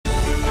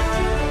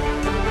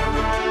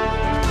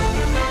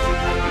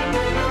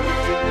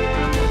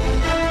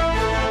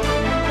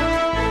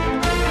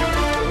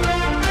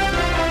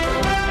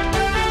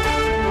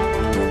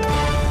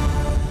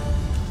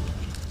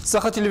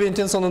Саха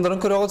телевизион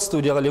сонундан көрөгөт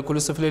студияга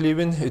Лекулусов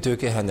Лелибин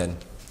үтөкө ханен.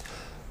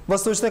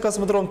 Восточный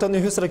космодромтан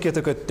үхүс ракета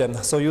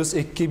көттө. Союз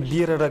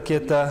 2-1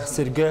 ракета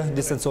Сиргэ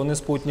дистанционный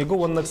спутниги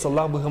оннак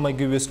саллах быхымай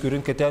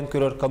гүвескүрүн кетен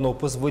көрөр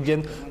канопус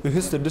выден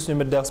үхүс түрдүс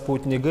нөмірдәк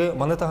спутниги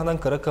манатаханан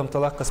кара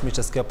камталах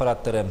космический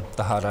аппараттары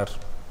тахарар.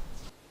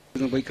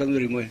 На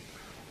Байконуре мы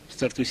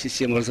стартовую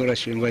систему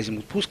разворачиваем в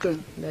азимут пуска.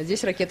 Да,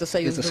 здесь ракета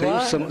 «Союз-2»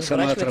 Союз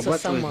сама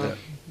отрабатывает. сама. Да.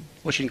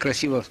 Очень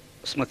красиво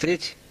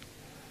смотреть.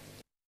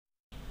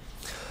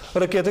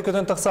 Ракета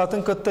көтен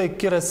тақсатын кытта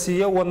 2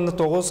 Россия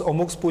 19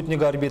 омук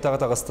спутник орбитаға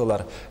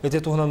тағыстылар.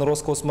 Эте туғынан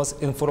Роскосмос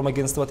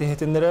информагентство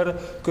техетінлерер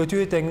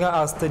көтуі тәңгі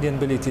асты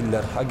ден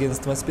білетілер.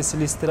 Агентство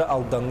специалистері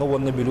алданғы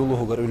онны білу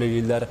лұғығыр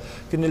үлелілер.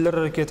 Кенелер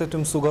ракета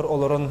түмсуғар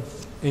оларын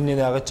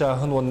инненағы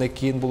чағын онны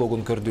кейін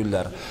бұлығын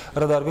көрділер.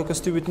 Радарғы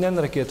көсті бүтінен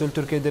ракета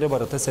үлтүркедері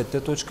барыта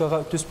сәтті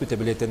точкаға түс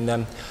бүте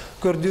білетінен.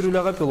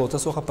 Көрдіріліға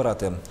пилота соқ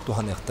аппараты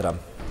туған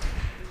ектірам.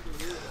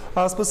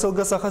 Аспы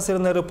сылға Саха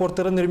сирэн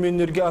аэропорттарын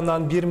үрмейінерге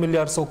анан 1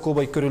 миллиард сол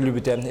көбай көрілі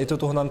біте. Эті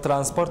туғынан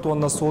транспорт,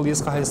 онна сол ес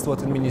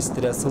қағайыстыватын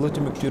министрі сылы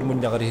түміктер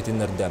мұнияғыр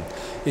етінерді.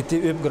 Эті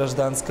өп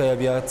гражданская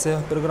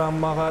авиация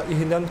программаға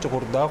ихінен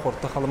чықырда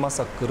қорты қалыма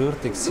саққырыр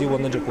текси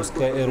оны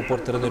Жакускай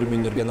аэропорттарын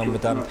үрмейінерге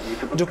намыта.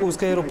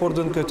 Жакускай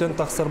аэропорттың көтен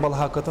тақсар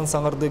балхақытын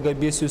саңырдыға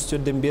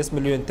 500-5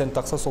 миллионтен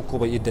тақса сол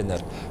көбай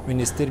еденер.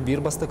 Министр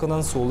бір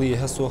бастықынан солы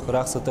ехе соқ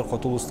рақ сытыр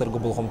қотылыстарға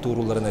болғым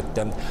тұруларын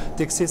әтті.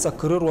 Текси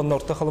саққырыр онна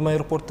орта қалыма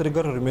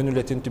аэропорттарығар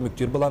үлетен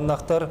түміктер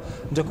боланнақтар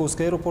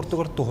Жакускай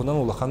аэропортығыр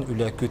тұғынан олақан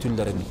үлі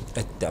көтілдерін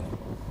әтті.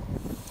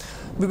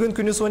 Бүгін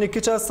күні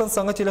 12 частан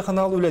саңа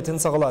телеканал үлетін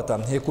сағалата.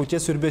 Якутия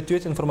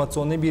сүрбеттует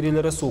информационный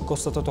берелері суққа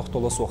ұстата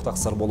тоқтолы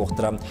соқтақсар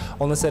болуқтыра.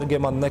 Оны сәрге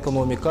манна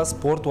экономика,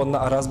 спорт,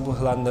 онна араз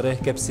бұғыланлары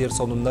кәпсер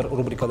сонунлар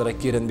рубрикалары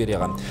керен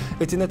береға.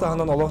 Этіне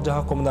тағынан олақ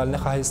жаға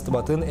коммунальны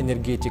қайыстыбатын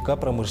энергетика,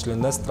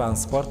 промышленность,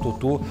 транспорт,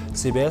 туту,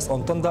 СБС,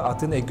 онтан да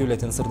атын әгі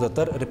үлетін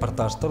сырдаттар,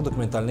 репортажтар,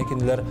 документальны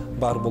кенелер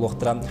бар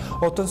болуқтыра.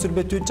 Оттан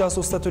сүрбеттует час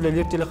ұстат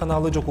үлелер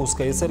телеканалы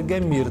Жакускай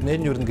сәрге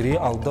мирне нүрінгірі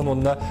алдан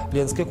онна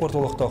Ленске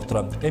кортолықта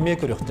оқтыра. Әме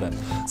көріқтіра.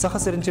 Саха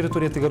сирэн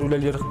территориятыгар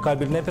үлелер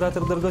кабельный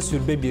оператордарға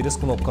сүрбе беріс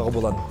кнопкаға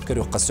болан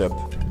көріққа сөп.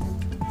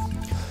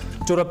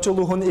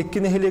 Чорапчылығын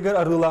еккені хелегер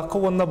арылақы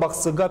онна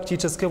бақсыға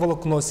оптический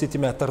волокно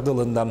сетіме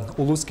тардылында.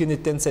 Улус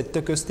кенеттен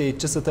сәтті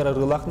көстейітші сытар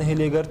арылақ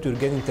нехелегер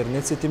түрген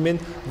интернет сетімен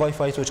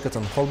Wi-Fi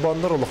точкатын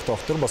қолбандар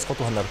олықтақтыр басқа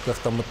туғанар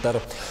қықтамыттар.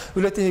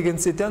 Үләті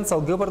еген сетен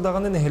салғы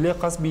бардағаны нехеле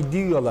қас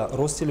бейді ала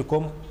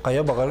Ростелеком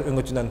қая бағар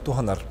өңітінен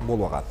туғанар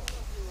болуға.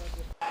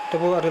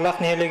 Бұл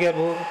арылақ нелегер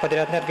бұл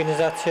подрядная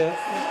организация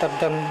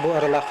тардан бұл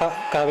арылаққа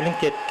кабелін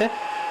кетті.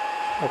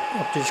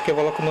 Оптический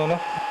волокноны.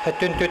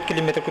 4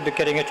 километр күдік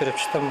кәреңе жүріп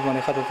шықтан бұл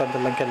маны қады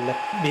тардылан кәділер.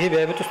 Бейі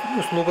бәйбіт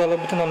ұслуғы алы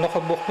бүтін онна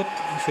қол бұқ бұд.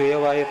 Суя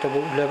вайыты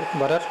бұл үлі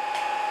барар.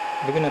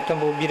 Бүгін өттен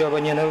бұл бір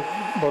абонені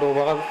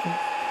баруғаға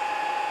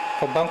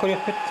қолбан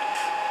көрек бұд.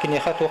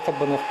 Кенеға тоққа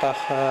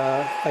бұнықтақ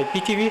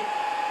IPTV.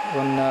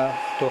 Онна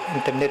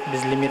интернет,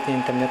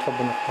 безлимитный интернет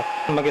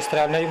бұнықтақ.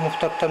 Магистральный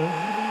мұқтаттан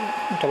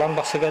Толан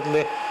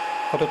бақсыгадылы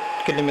 30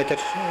 километр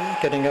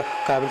кәрінгі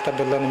кабел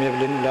тардыланы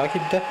мебілін үлі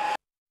акидді.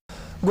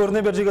 Горны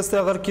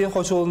бәржігістағар кен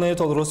қошуылыны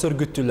толыру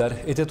сөргіттілер.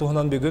 Эте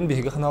туғынан бүгін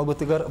бейгі қанал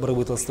бұтығар бір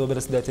бұтылсты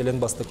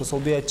бірісдәтелін бастықы сол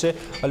бейетші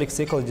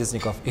Алексей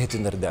Колодезников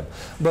етіндірді.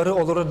 Бары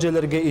олыр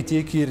жерлерге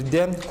еті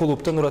кирде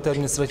клубтың ұрат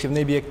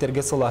административный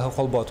бейектерге сылағы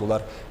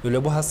қолбатулар. Үлі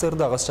бұ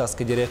хасырдағыз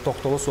шасқы дере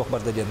тоқтолы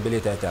соқбардаден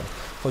білет әті.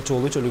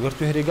 Қошуылы чөлігір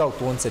түйірегі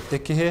 6-17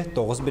 кеге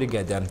 9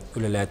 бригады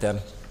үлілі әті.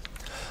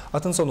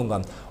 Атын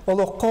сонуңған.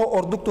 Олыққа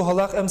ордық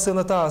туғалақ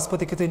әмсіната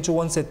аспыт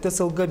 2-17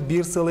 сылға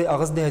бір сылы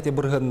ағыз дәйті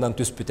бірғынынан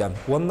түспіті.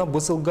 Онна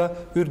бұл сылға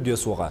үрде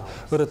суға.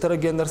 Үрітір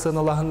гендер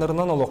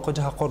сыналағынларынан олыққа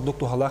жағақ ордық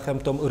туғалақ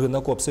әмтом ұрына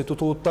көпсі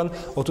тұтылыттан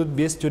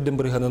 35 түрдің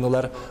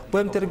бірғынынылар.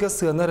 Бұл әмтерге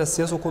сыны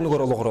Россия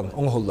соқуынығыр олығырын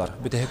оңғылар.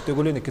 Бүтәхек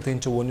төгілін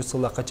 2-13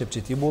 сылаққа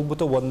чепчеті бол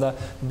бұты, онна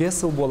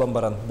 5 сыл болан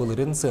баран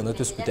бұлырын сыны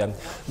түспіті.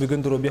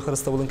 Бүгін Дұрубе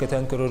Қырыставылын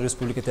кәтен көрі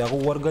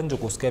республикатағы орган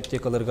Жакускай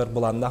аптекаларғар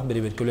бұланнақ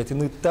біребет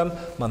көлетін ұттам,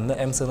 манна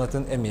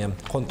әмсынатын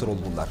контроль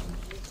булдар.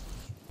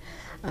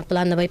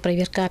 Плановая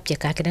проверка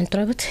аптека кеден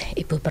турабыт.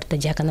 И по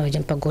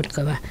Партадьякова по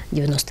Горького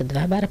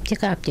 92 бар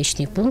аптека,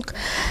 аптечный пункт.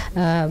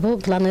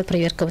 Бұл плановая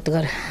проверка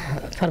ватыгар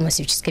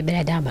фармацевтический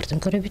береді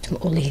абартын көрөбіт.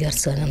 Ол егер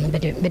сынаны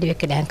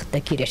бербекелен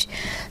кітті кереш.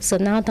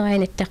 Сына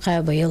дағайын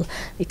әттіға байыл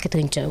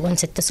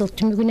 2-17 сыл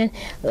түмігінен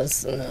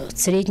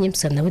среднем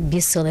сына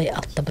 5 сылы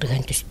 6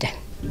 бірген түсті.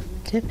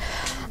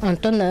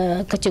 Антон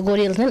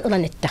категорияларын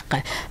ұлан әттіға.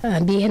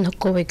 Бейін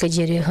ұққовай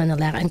кәжері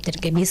ғаналар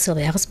әмтерге 5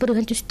 сылы ағыз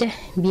бірген түсті.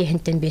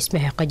 Бейінтен 5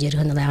 мәйіққа жері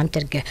ғаналар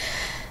әмтерге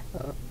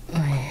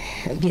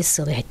 5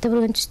 сылы әтті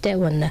бірген түсті.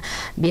 Онына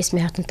 5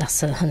 мәйіқтен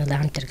тақсы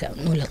ғаналар әмтерге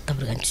 0-6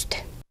 бірген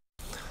түсті.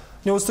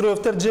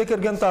 Неустроевтер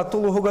жекерген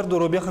таттыл ұғығар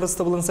Дұрубе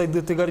Қырыставылын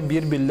сайдытығар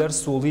бір білдер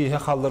суылы еге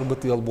қаллар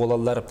бұтығал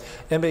болалар.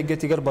 Әмбәйге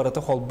тегер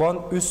бараты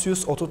қолбан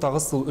 330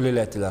 тағыз сыл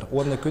үлеләтілер.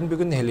 Онына күн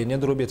бүгін әлене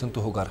Дұрубетін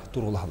тұғығар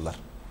тұрғылғалар.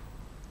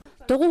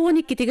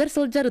 Тогуоник китигер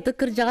сылжарыты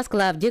кыржагас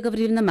Клавдия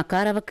Гавриловна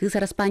Макарова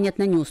кысар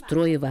Испаниятна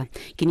Неустроева.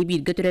 Кини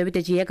бирге төрөбүт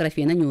эжие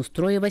Графена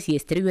Неустроева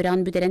сиестери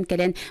үрәгін бүтерен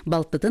келен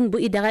балтытын бу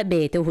идага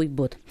бәйте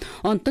хуйбут.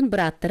 Онтын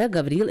браттара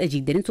Гаврил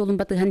эжигдерин солун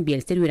батыхан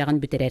белстер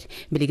үрәгін бүтерер.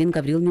 Билеген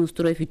Гаврил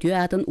Неустроев үтүө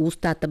атын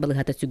устатта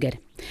балыгата сүгер.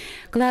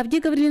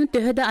 Клавдия Гавриловна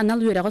төһөдө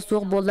анал үрәгы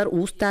суок боллар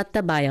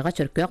устатта баяга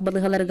чөркөк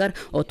балыгаларгар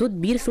отут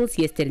бир сыл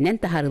сиестеринен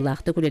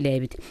тахарылаакты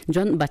күлелебит.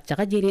 Жон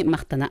батчага жери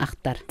мактана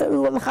актар.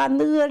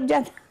 Улханны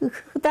үржан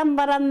хытан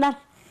бараннар.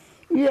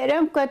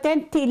 Үйерем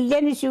көтен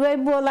тиллен үшігөй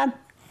болан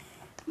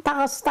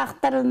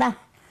тағыстақтарына.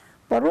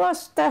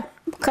 Просто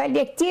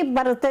коллектив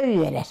барыты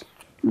үйерер.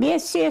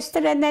 Бес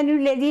сестренен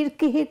үлелер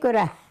кихи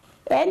көре.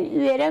 Ән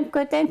үйерем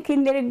көтен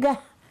киндерге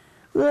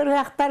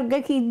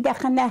ұрғақтарға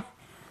кейдіқіне.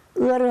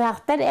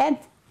 Ұрғақтар ән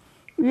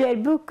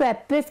үйербі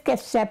көппіт,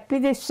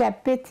 кәпсәппіт,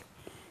 үсәппіт.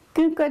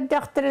 Күн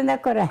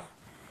көттіқтіріне көре.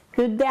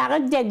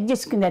 Күддағы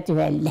жәгжіс күні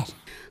түвелдер.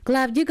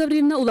 Клавдия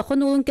Гавриловна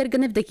улахон улун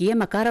Кергеневдекие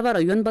Макарова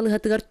район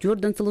балыгатыгар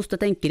тюрдан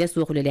сылустатан кире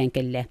суохулелен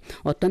келле.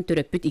 Оттан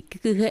төрөппүт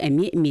 2 кыгы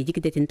эми медик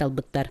детин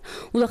талбыттар.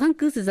 Улахан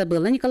кыз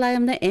Изабелла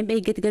Николаевна эм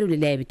эйгетигер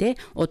үлелебите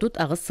отут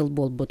агыс сыл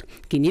болбут.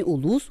 Кини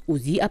улус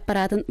УЗИ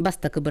аппаратын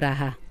бастакы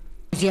быраха.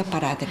 УЗИ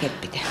аппараты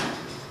кеппиде.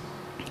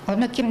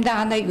 Оны кимде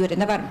ана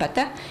үйрене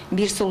барбата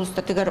бир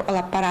сылустатыгар ол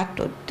аппарат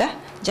tuttu.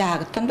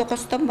 Жагыттан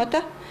докостон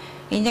бата.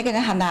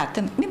 Инегене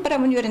ханатым. Мен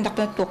барамын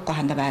үйрендакпын тоққа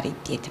хана бар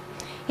иддедим.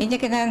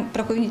 Инеген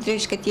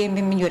прокогнитивишке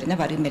теме миньорина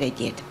бары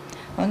мередет.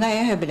 Она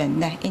я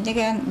хөбленне.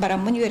 Инеген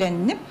барамын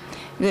үйреннеп,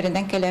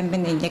 үйренден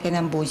келембен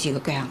инегенен бозига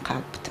көйөн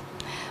калыпты.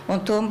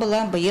 Онтон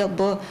булан быйыл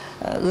бу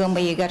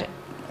ымыйгар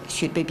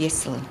сүрбе 5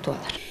 сылын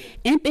туалар.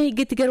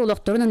 Эйгетигер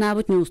улакторуна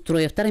набут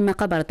Неустроевтар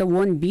имака барыта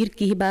 11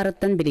 кихи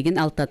барыттан билеген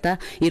алтата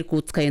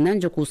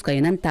Иркутскайынан,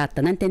 Жокускайынан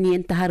тааттанан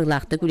тениен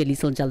тахарылаакты күлели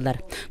сылжалдар.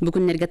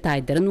 Бүгүннерге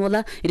тайдырын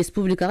ола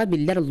республикага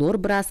биллер Лор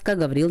Браска,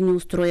 Гаврил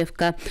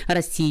Неустроевка,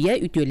 Россия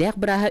үтөлек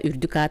браха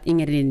үрдүкат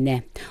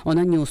иңеринне.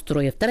 Она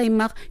Неустроевтар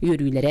имак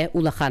үйрүйлере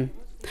улахан.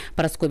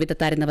 Парасковия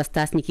Татарина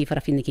Вастас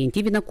Никифоров и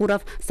Иннокентий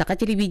Винокуров, Саха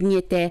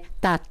телевидениете,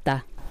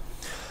 Татта.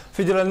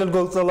 Федеральный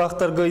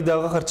голцалақтар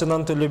гайдағы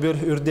қарчынан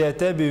төлөбір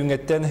үрдәті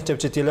бүйіңеттен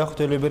чәпчетелек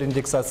төлөбір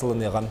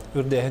индексациялыныған.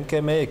 Үрдәхін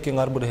кәмей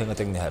әккен арбырығын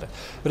әтіңнер.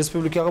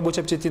 Республикаға бұл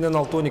чәпчетінен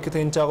 6-12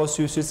 тайынчағы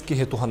сүйсіз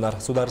кехе туханар.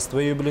 Сударство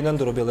өбілінен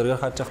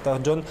дұрубелерге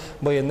қарчақтақ жон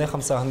байынны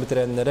қамсағын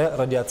бітірәнлері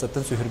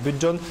радиацияттың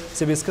сүйірбіт жон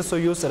Себескі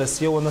Союз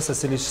Россия оны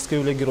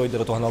социалистический өлі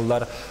геройдары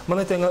туханалар.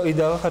 Мұны тәңі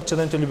ұйдағы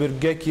қарчынан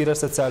төлөбірге кейрер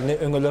социальный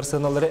өңілер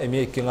сыналары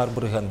әме әккен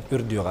арбырығын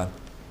үрдіған.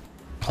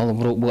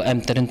 Bu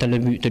emterin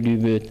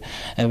tölübüt,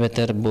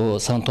 eveter bu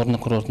sanatorna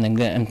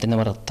kurortnenge emtene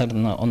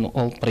varatlarına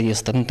ol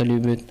proyestlerin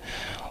tölübüt.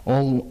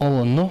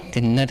 Onu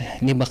kendiler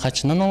liba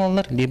kaçından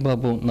olanlar,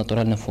 liba bu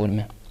naturalne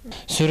forme.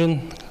 Sürün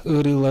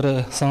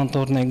ırıları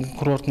sanatornenge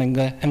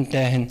kurortnenge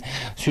emtehin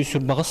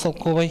süsür bağı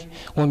salkovay,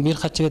 11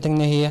 kaçı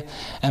vetennehiye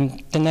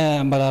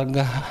emtene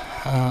bararga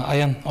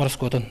ayan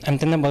oraskotun,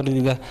 emtene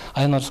bararga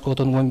ayan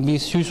oraskotun 11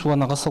 süs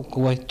vanağı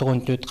salkovay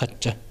 94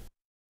 kaçı.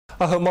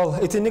 Ahымал,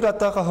 етенік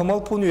аттақ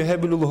ахымал пун үйе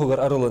білулығығыр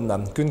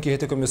арылындан. Күн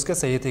кейті көміске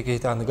сәйеті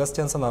кейті анығас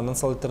тен сананын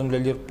салыттырын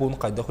үлелер пун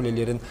қайда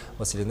хүлелерін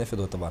Василина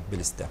Федотова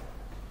білісті.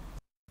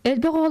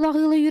 Әлбек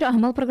оғылағылы үйір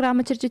ахымал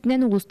программа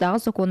чәрчетінен ұлыстағы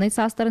соқонай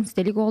састарын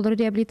стелик оғылыр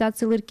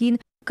реабилитациялар кейін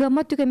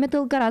кымат түкемет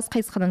ылғар аз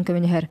қайсқанын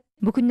көменігер.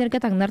 Бүкіндерге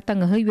таңнар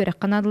таңығы үйерек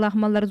қанадылы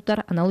ахымалар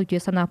тұтар анал үте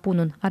сана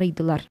пунын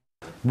арайдылар.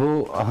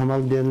 Бұл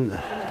ахымал бен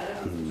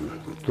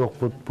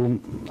тоқпыт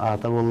пун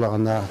ата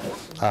болағына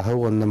ахы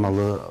онны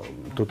малы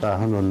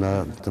tutahın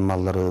ona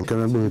malları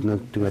kömür büyütünü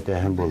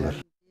tümetehen bollar.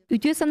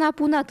 Ütüye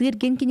sanapuna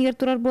atırgen kinigер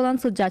турар болан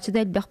сылжачы да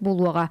элбек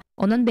болуға.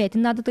 Онын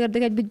бәйтін ады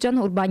тығырдық әлбітжан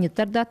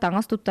урбаниттар да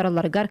таңас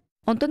туттараларгар.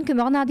 Онтын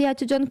көмегін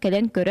адиячы жан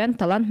кәлен көрен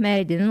талан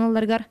мәреденін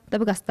аларгар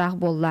табығастағы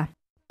болла.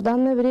 В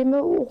данное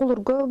время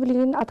уғылырға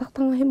білген атақ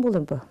таңахын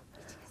болыр бұл.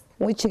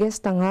 Ой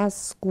чегес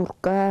таңас,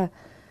 курка,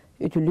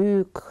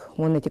 ütülük,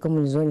 оны эти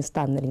коммунизоны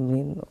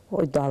станнарын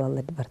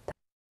ойдалалар барды.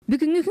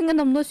 Бүгінгі күнгі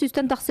намно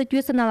сүстен тақсы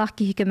түйе саналақ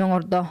кейі көмен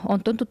орды.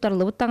 Онтын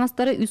тұттарылығы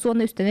таңастары үс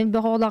оны үстенен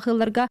бөғі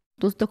олақыларға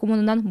тұзды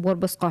коммунынан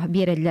борбысқа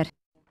берелер.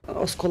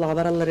 Осколаға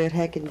баралар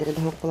әрхәкендері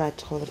де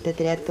оқылат шығылыр.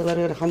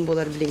 Тәтірәттілер өрхан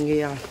болар білінге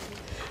яға.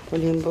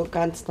 Олен бұл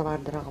қантыста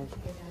бардыр ағылды.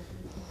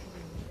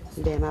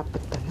 Бәйім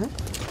аппыттан.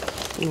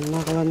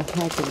 Мұнна қалан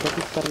әкелді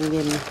құттарын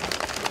емі.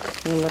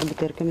 Олар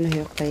бітер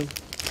көміне өқтайын.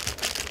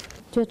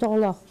 Төт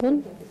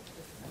оғылақпын.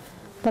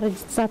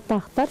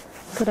 Парадитсаттақтар.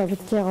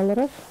 Күрәбітте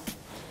қалырыр.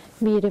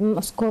 Берем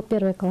оскол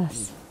первый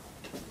класс.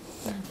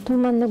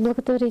 Туманны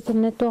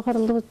благотворительный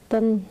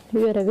тоғарлығыттан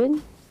үйеребен,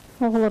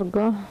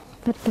 оғылырға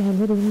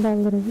пәркәлерін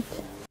балыры бит.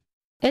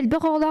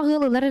 Әлбек оғылағы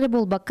ылылар әрі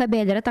болбаққа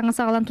бәйлері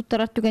таңысағалан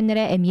тұттарар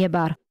түгенлері әмие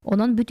бар.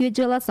 Онын бүтуе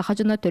жыла саха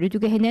жына төрі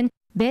түгенен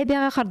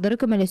бәй-бәйға қардыры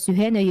көмелі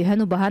сүйен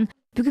өйіген ұбаған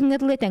бүгін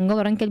ғыдылы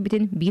тәңгіл оран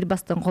кәлбетін бір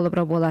бастың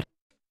қолыбыра болар.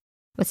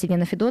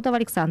 Василина Федотова,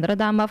 Александр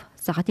Адамов,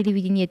 Саха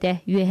телевидениеті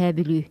үйе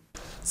білу.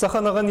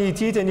 Саханаған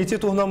ити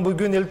туғынан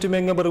бүгін ел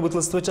түменге бір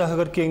бұтылысты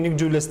чағығыр кеңнік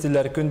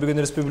жүлестілер. Күн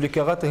бүгін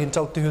республикаға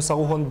тұхынчал түхі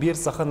сағуғын бір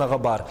саханаға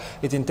бар.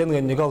 Етінтен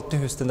ғыннеға алты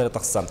түхістінер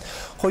тақса.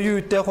 Қойы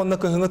үтті қонна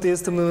көхіңі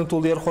тестімнің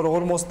тұлдер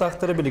қорғыр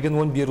мостақтыры білген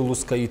 11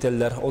 ұлысқа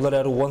етелер. Олар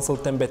әрі 10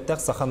 сылттен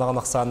бәттәк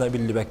саханаған ақсаны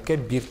білібәкке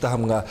бір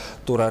тахымға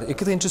тұрар.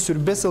 2-ші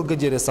сүрбе сылғы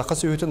дере сақа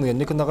сөйетін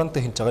ғыннек наған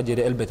тұхынчаға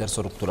дере әлбетер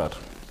сұрып тұрар.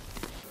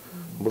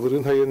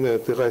 Бұлырын хайын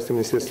Тығайсы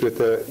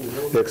министерствета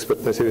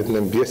экспертный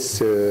советінен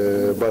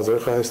 5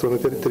 базовый хозяйствоны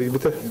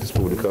теребіті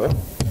республикаға.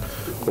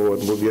 Бұл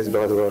 5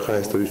 базовый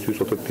хозяйство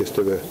 335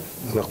 төгі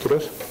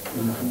нақтырар.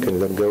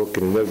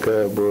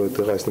 Кенілерге бұл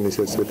Тығайсы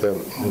министерствета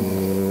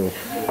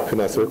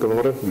финансовый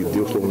экономары,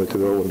 бейді условны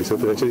төгі 15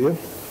 төгенші дейін.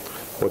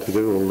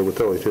 Отыды олы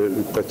бұта, ойты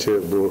үпқатшы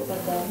бұл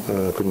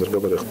күндерге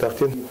бар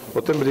ұқтақтен.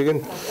 Оттан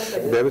білеген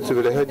бәбіт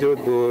сөбеліға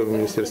деуд бұл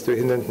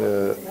министерствоғынан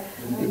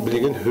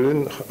білеген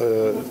хүн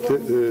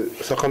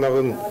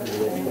сақанағын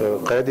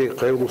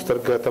қай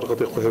ұлыстарға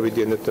тарғаты қойы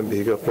дейінеттен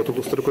бейге қотыл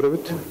ұлыстар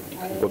көребіт.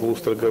 Қотыл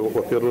ұлыстарға,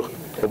 во-первых,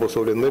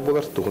 обосовленный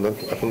болар, тұғынан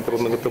атын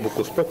тұрынығыта бұл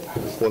құспат.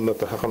 Онына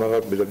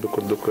тақанаға білерді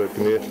күрдік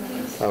кіне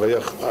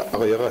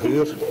ағаяға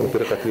үйір,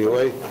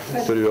 перекатливай,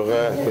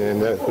 түріуға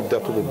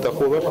күрдақ тұлықтақ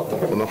олар.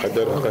 Оның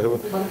қайдар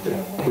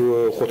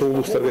қотыл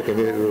ұлыстарға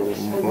кіне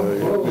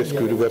өз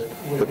көрігер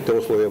өтті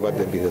условия бар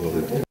деп бейген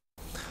олар.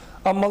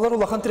 Аммалар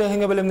улахан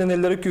тирәһеңе белемнән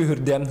элләре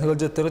күйһүрдәм,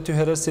 хылҗаттары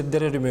түһәрә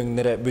сирдәре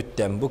рүмеңнәре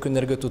бүттәм. Бу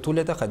көннәргә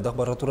тутулета кайдак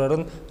бара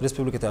турарын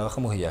республикатагы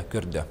хымыгыя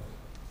көрдө.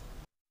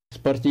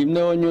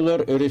 Спортивный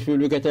ойнулар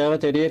республикатагы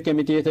тәрбия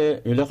комитеты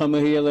үле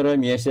хымыгыялары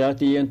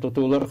мәсәтиен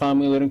тутулар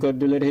хамыларын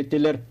көрдүләр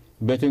хеттиләр.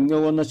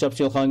 Бөтөнгө онна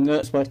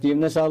чапчылханга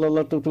спортивный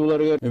салалар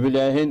тутуларга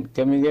үбүләһин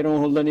кемигер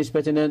оңулдан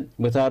испетинен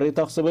бытары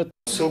таксыбыт.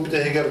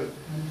 Сылбытегер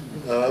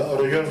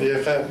район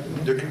ВФ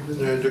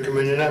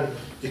документинен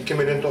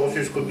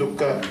 2900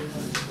 кудукка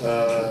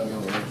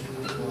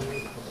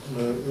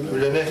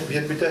үләне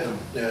бит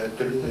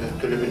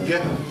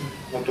төлөбүнгө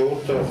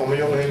отоут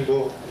хомойоң бу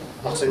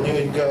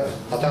аксеннигә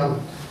атан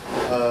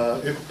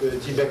үп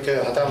тибекке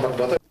атан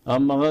барбата.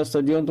 Аммага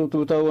стадион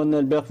тутутауын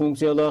әлбәк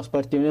функциялы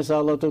спортивный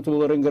сала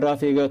тутуларын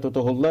графига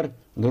тутулар.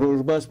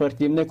 Дружба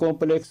спортивный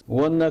комплекс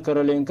онна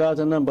Короленко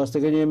атынан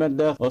бастығы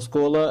немерді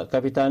оскола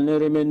капитальный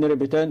ременнері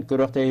бітен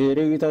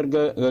күріқтәйері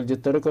гитарға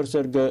ғылжыттары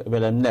көрсергі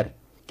бәлемнер.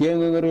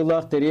 Кен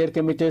өңірілақ терьер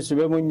комитет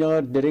сүбе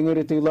мұнялар дәрін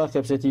өрітілақ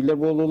кәпсетейлер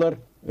болулар.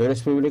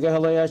 Республика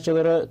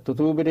халаячылары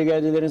туту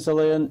бригадилерин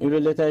салайын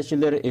үлелі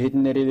тәшілер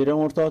ehitnerilerin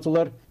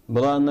ortaatыlar.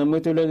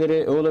 Бұланнамы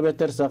төлелері олы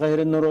бәттер Саха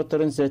херин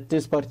народтарын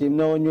сәтті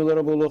спортивны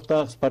ойнулары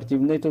болуқтақ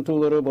спортивны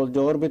тутулары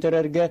болжағыр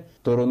бөтерерге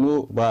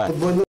тұруну бар.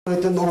 Футбольный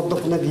ойын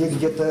орындықына бейі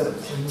где-то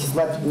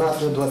числа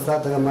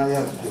 15-20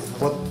 мая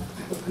под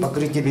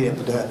покрытие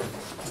берет туда.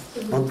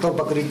 Он то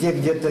покрытие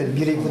где-то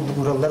бери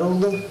уралдар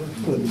oldu.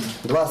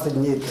 20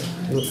 дней,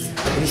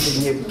 30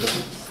 дней.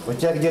 У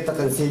тебя где-то в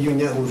конце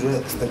июня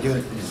уже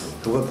стадион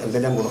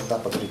белем болуқта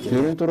покрытие.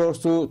 Түрін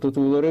тұрорсу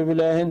тутулары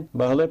біләхін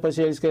бағылай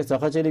поселскай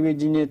Саха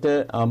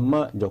телевидениеті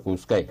амма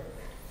жоқускай.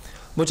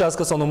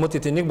 Мұчасқы сонымы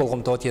тетенік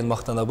болғымтау тен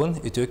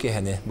мақтанабын, үтіөк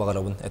ехәне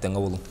бағарабын әтіңі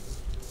болу.